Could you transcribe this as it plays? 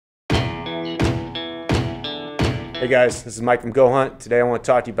Hey guys, this is Mike from goHUNT. Today I want to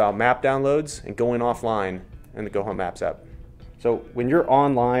talk to you about map downloads and going offline in the goHUNT Maps app. So when you're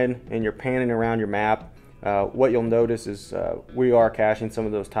online and you're panning around your map, what you'll notice is we are caching some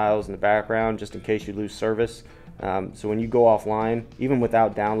of those tiles in the background just in case you lose service. So when you go offline, even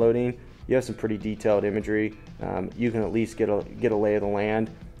without downloading, you have some pretty detailed imagery. You can at least get a lay of the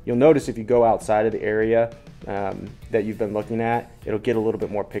land. You'll notice if you go outside of the area that you've been looking at, it'll get a little bit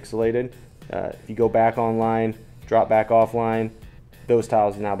more pixelated. If you go back online, drop back offline, those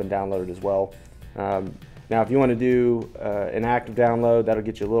tiles have now been downloaded as well. Now if you want to do an active download, that'll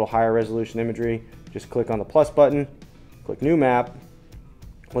get you a little higher resolution imagery. Just click on the plus button, click new map.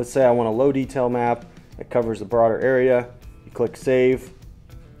 Let's say I want a low detail map that covers the broader area. You click save,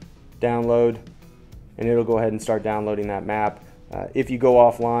 download, and it'll go ahead and start downloading that map. If you go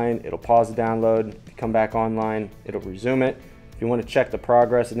offline, it'll pause the download. If you come back online, it'll resume it. If you want to check the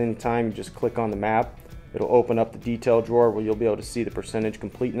progress at any time, you just click on the map. It'll open up the detail drawer where you'll be able to see the percentage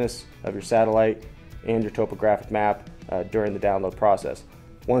completeness of your satellite and your topographic map during the download process.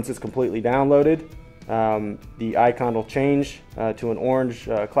 Once it's completely downloaded, the icon will change to an orange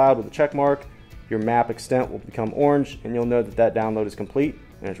cloud with a check mark. Your map extent will become orange, and you'll know that that download is complete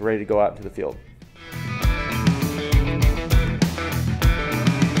and it's ready to go out into the field.